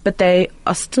 But they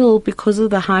are still, because of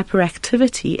the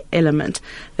hyperactivity element,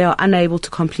 they are unable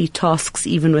to complete tasks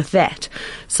even with that.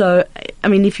 So, I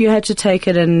mean, if you had to take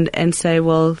it and say,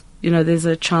 well, you know, there's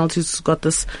a child who's got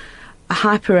this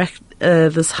hyper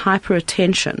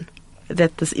attention,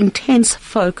 that this intense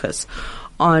focus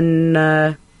on,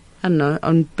 I don't know,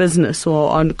 on business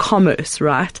or on commerce,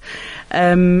 right?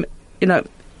 You know,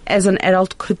 as an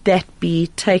adult, could that be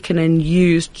taken and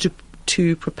used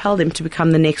to propel them to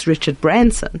become the next Richard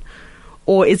Branson?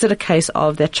 Or is it a case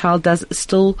of that child does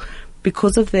still,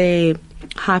 because of their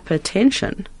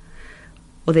hypertension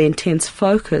or their intense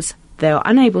focus, they are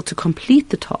unable to complete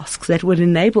the tasks that would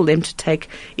enable them to take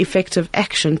effective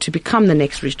action to become the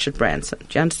next Richard Branson?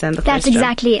 Do you understand the question? That's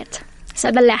exactly it.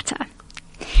 So the latter.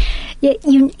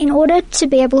 You, in order to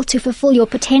be able to fulfill your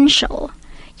potential,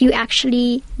 you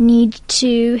actually need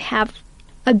to have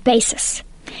a basis.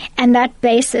 And that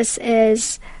basis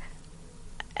is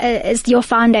your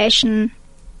foundation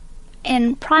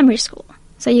in primary school.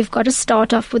 So you've got to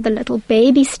start off with the little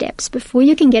baby steps before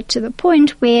you can get to the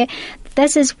point where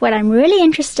this is what I'm really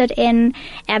interested in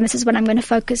and this is what I'm going to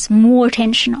focus more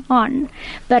attention on.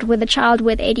 But with a child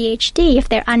with ADHD, if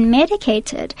they're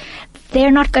unmedicated,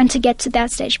 they're not going to get to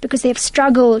that stage because they've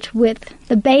struggled with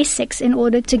the basics in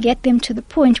order to get them to the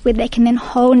point where they can then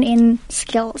hone in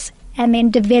skills and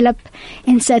then develop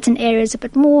in certain areas a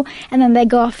bit more, and then they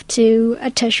go off to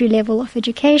a tertiary level of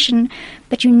education.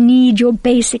 But you need your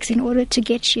basics in order to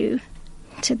get you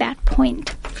to that point.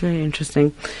 Very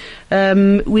interesting.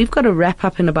 We've got to wrap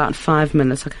up in about 5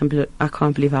 minutes. I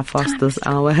can't believe how fast this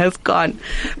hour has gone.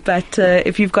 But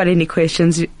if you've got any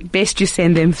questions, best you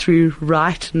send them through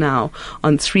right now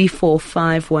on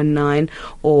 34519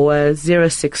 or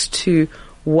 062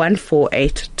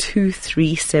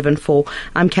 1482374.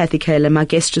 I'm Kathy Kaler. My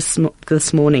guest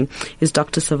this morning is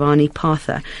Dr. Sarvani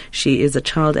Partha. She is a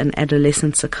child and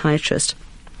adolescent psychiatrist.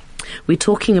 We're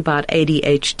talking about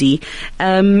ADHD.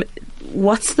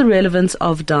 What's the relevance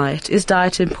of diet? Is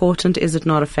diet important? Is it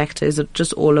not a factor? Is it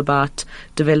just all about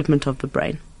development of the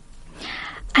brain?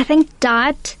 I think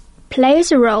diet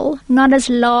plays a role, not as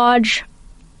large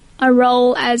a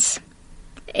role as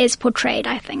is portrayed,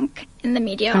 I think, in the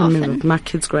media often. My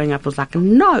kids growing up was like,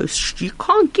 no, you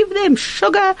can't give them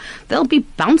sugar. They'll be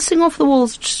bouncing off the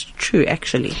walls. It's true,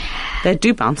 actually. They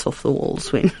do bounce off the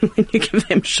walls when you give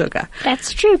them sugar.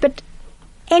 That's true, but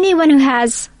anyone who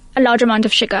has a large amount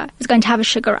of sugar is going to have a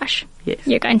sugar rush. Yes.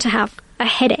 You're going to have a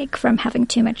headache from having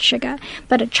too much sugar.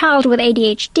 But a child with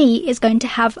ADHD is going to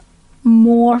have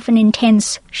more of an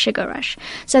intense sugar rush.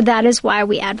 So that is why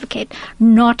we advocate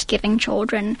not giving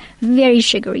children very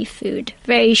sugary food,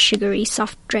 very sugary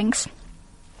soft drinks,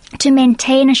 to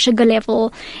maintain a sugar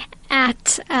level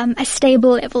at a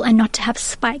stable level and not to have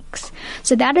spikes.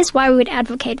 So that is why we would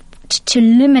advocate to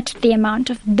limit the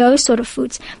amount of those sort of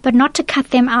foods, but not to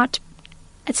cut them out.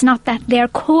 It's not that they're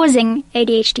causing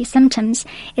ADHD symptoms.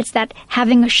 It's that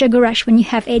having a sugar rush when you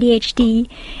have ADHD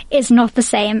is not the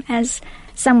same as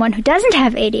someone who doesn't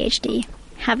have ADHD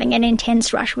having an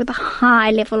intense rush with a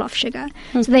high level of sugar.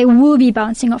 So they will be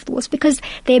bouncing off the walls because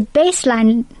their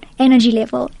baseline energy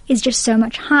level is just so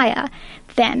much higher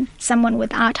than someone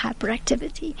without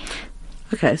hyperactivity.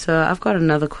 Okay, so I've got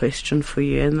another question for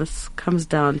you, and this comes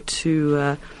down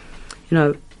to,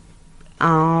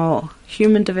 our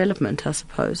human development, I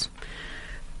suppose.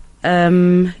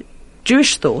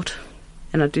 Jewish thought,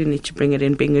 and I do need to bring it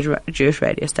in being a Jewish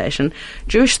radio station,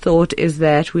 Jewish thought is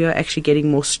that we are actually getting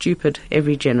more stupid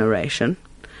every generation,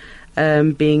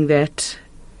 being that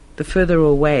the further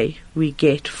away we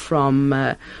get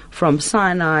from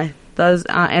Sinai,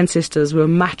 our ancestors were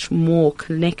much more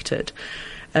connected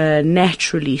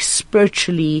naturally,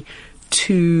 spiritually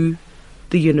to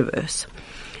the universe,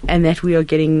 and that we are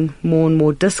getting more and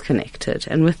more disconnected,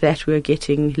 and with that we are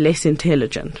getting less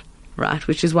intelligent, right?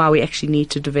 Which is why we actually need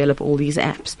to develop all these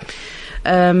apps.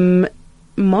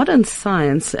 Modern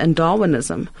science and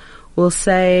Darwinism will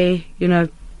say, there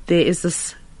is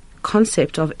this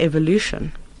concept of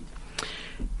evolution.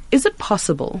 Is it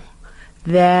possible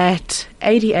that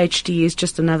ADHD is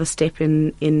just another step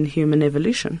in human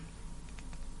evolution?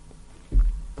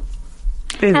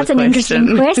 That's an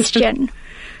interesting question.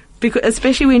 Because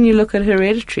especially when you look at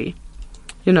hereditary,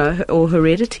 or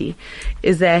heredity,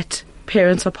 is that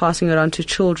parents are passing it on to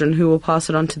children who will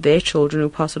pass it on to their children, who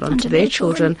pass it on to their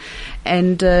children.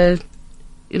 And,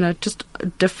 just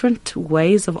different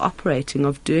ways of operating,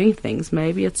 of doing things.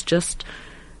 Maybe it's just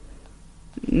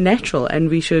natural and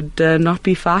we should not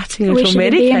be fighting it or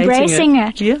medicating be embracing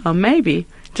it. Yeah, maybe.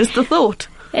 Just a thought.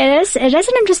 It is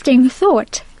an interesting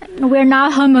thought. We're now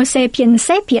Homo sapiens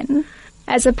sapien,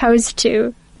 as opposed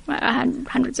to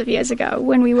hundreds of years ago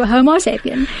when we were Homo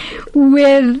sapien,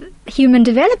 with human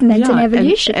development and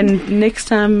evolution. And next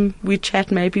time we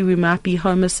chat, maybe we might be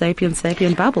Homo sapiens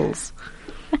sapien bubbles.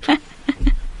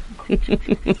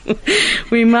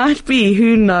 We might be,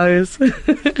 who knows?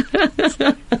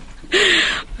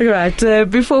 All right,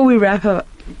 before we wrap up,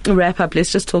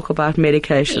 let's just talk about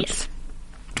medications.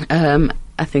 Yes.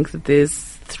 I think that there's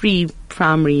 3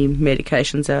 primary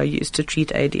medications that are used to treat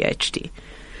ADHD.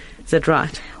 Is that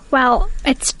right? Well,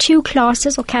 it's 2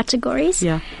 classes or categories.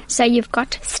 Yeah. So you've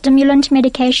got stimulant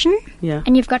medication,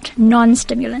 and you've got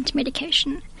non-stimulant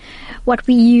medication. What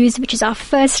we use, which is our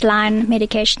first line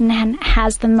medication and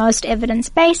has the most evidence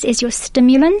base, is your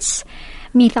stimulants,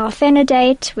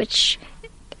 methylphenidate, which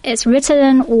is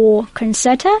Ritalin or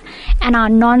Concerta, and our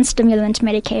non-stimulant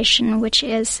medication, which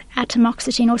is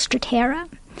atomoxetine or Strattera.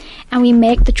 And we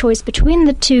make the choice between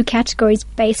the 2 categories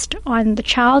based on the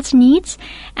child's needs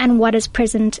and what is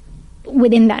present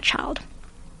within that child.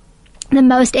 The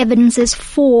most evidence is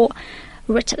for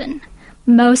Ritalin.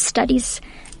 Most studies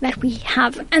that we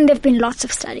have, and there have been lots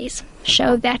of studies,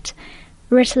 show that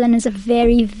Ritalin is a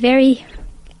very, very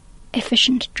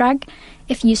efficient drug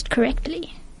if used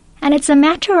correctly. And it's a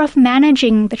matter of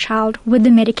managing the child with the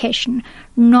medication,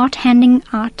 not handing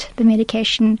out the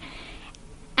medication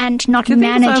and not managing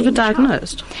the child. Do you think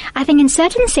it's overdiagnosed? I think in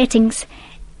certain settings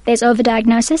there's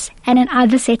overdiagnosis, and in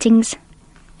other settings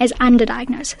there's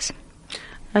underdiagnosis.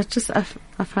 I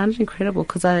find it incredible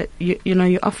because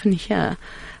you often hear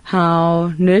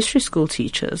how nursery school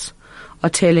teachers are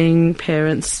telling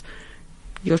parents,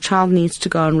 your child needs to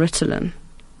go on Ritalin.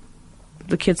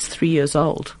 The kid's 3 years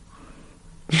old.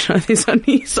 There's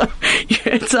only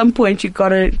at some point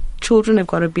children have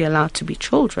got to be allowed to be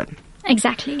children.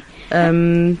 Exactly.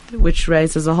 Which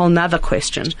raises a whole nother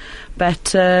question.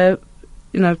 But,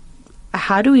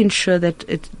 how do we ensure that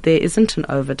there isn't an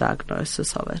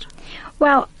overdiagnosis of it?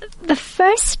 Well, the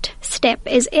first step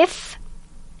is if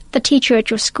the teacher at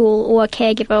your school or a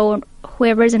caregiver or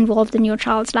whoever is involved in your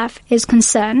child's life is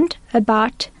concerned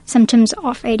about symptoms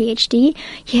of ADHD,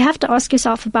 you have to ask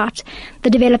yourself about the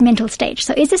developmental stage.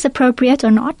 So is this appropriate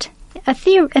or not? A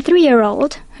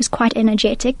 3-year-old who's quite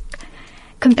energetic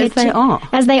compared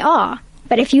as they are.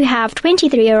 But if you have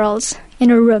 23-year-olds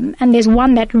in a room and there's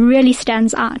one that really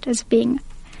stands out as being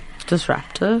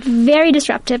disruptive, very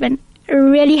disruptive, and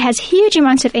really has huge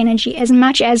amounts of energy, as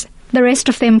much as the rest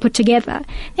of them put together,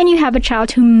 then you have a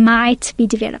child who might be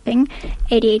developing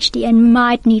ADHD and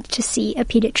might need to see a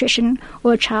pediatrician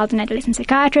or a child and adolescent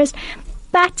psychiatrist.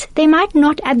 But they might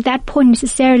not at that point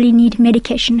necessarily need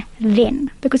medication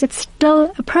then, because it's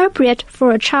still appropriate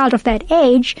for a child of that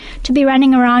age to be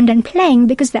running around and playing,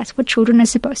 because that's what children are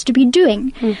supposed to be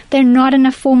doing. They're not in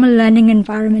a formal learning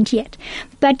environment yet.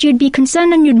 But you'd be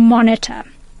concerned and you'd monitor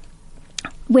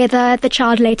whether the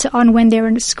child later on, when they're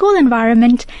in a school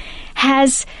environment,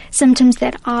 has symptoms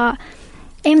that are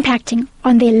impacting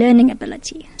on their learning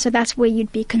ability. So that's where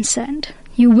you'd be concerned.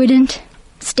 You wouldn't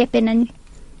step in and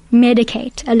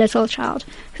medicate a little child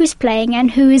who's playing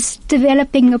and who is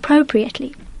developing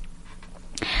appropriately.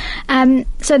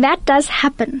 So that does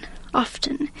happen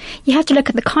often. You have to look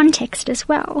at the context as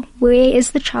well. Where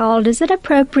is the child? Is it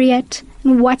appropriate?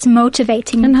 What's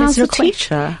motivating and his how's request? the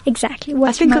teacher? Exactly.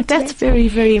 I think that's very,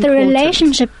 very the important.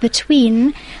 relationship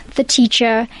between the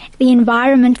teacher, the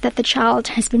environment that the child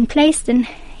has been placed in,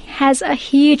 has a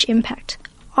huge impact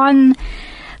on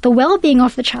the well-being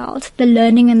of the child, the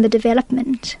learning and the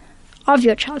development of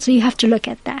your child. So you have to look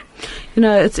at that. You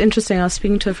know, it's interesting. I was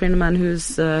speaking to a friend of mine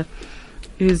whose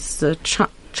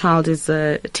child is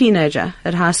a teenager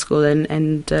at high school,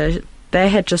 and they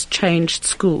had just changed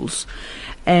schools.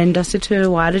 And I said to her,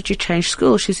 "Why did you change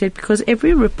school?" She said, "Because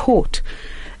every report,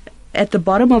 at the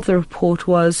bottom of the report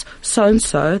was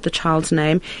so-and-so, the child's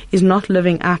name, is not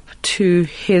living up to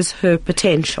her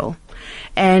potential."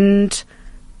 And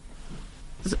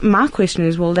my question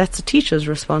is, well, that's a teacher's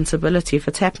responsibility if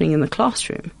it's happening in the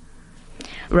classroom,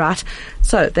 right?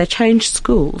 So they changed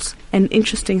schools. An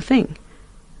interesting thing,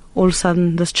 all of a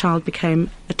sudden this child became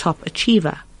a top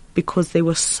achiever because there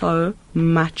was so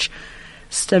much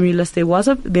stimulus. There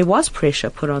was pressure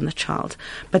put on the child,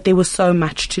 but there was so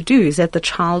much to do. Is that the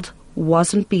child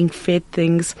wasn't being fed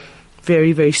things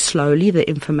very, very slowly, the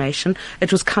information.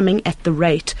 It was coming at the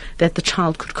rate that the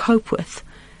child could cope with.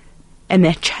 And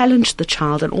that challenged the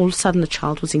child, and all of a sudden the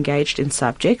child was engaged in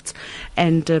subjects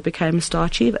and became a star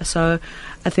achiever. So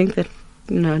I think that,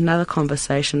 you know, another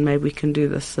conversation, maybe we can do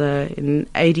this in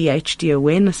ADHD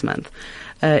Awareness Month,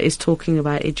 is talking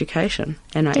about education.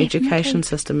 And our education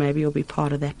system maybe will be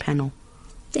part of that panel.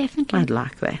 Definitely. I'd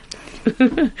like that.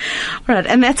 All right,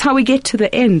 and that's how we get to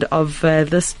the end of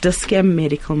this Dis-Chem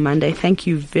Medical Monday. Thank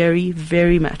you very,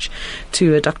 very much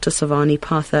to Dr. Sarvani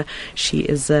Partha.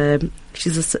 She's a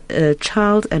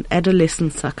child and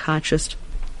adolescent psychiatrist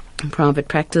in private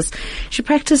practice. She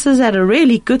practices at a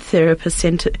really good therapist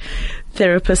center,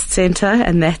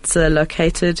 and that's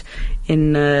located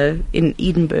in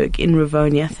Edinburgh, in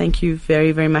Rivonia. Thank you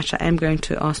very, very much. I am going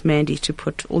to ask Mandy to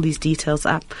put all these details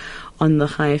up on the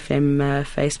High FM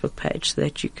Facebook page so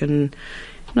that you can,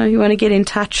 you want to get in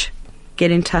touch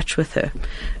with her.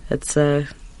 It's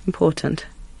important.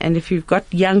 And if you've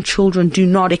got young children, do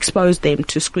not expose them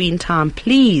to screen time.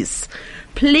 Please.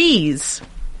 Please.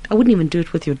 I wouldn't even do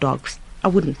it with your dogs. I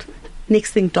wouldn't.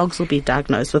 Next thing, dogs will be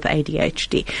diagnosed with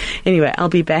ADHD. Anyway, I'll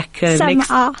be back Some next...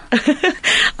 are.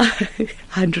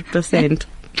 100%.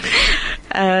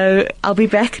 I'll be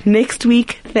back next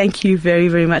week. Thank you very,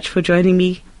 very much for joining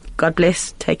me. God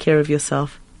bless. Take care of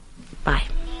yourself. Bye.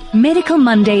 Medical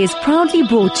Monday is proudly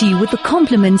brought to you with the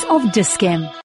compliments of Dis-Chem.